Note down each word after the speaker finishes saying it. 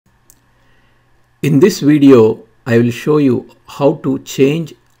In this video, I will show you how to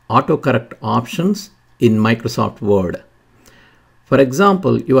change autocorrect options in Microsoft Word. For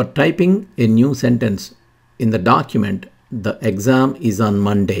example, you are typing a new sentence in the document, "The exam is on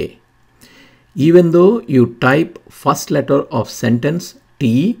Monday." Even though you type first letter of sentence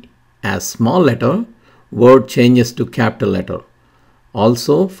T as small letter, Word changes to capital letter.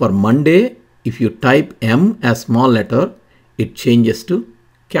 Also for Monday, if you type M as small letter, it changes to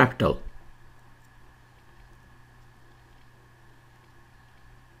capital.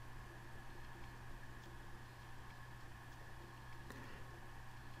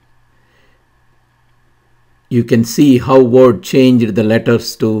 You can see how Word changed the letters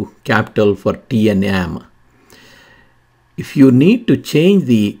to capital for T and M. If you need to change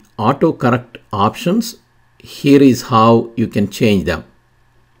the autocorrect options, here is how you can change them.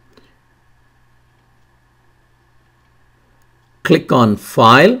 Click on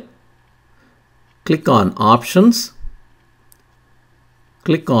File, click on Options,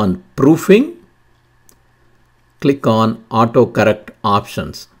 click on Proofing, click on Autocorrect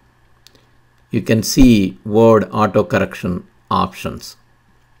Options. You can see Word autocorrection options.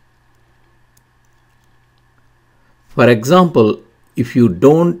 For example, if you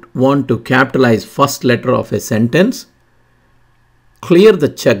don't want to capitalize first letter of a sentence, clear the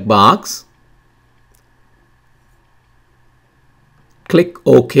checkbox, click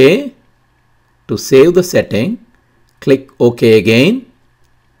OK to save the setting, click OK again,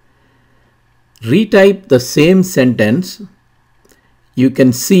 retype the same sentence. You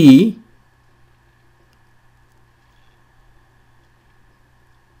can see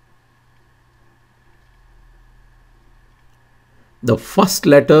the first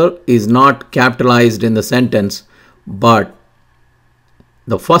letter is not capitalized in the sentence, but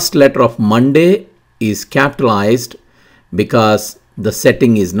the first letter of Monday is capitalized because the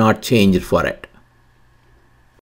setting is not changed for it.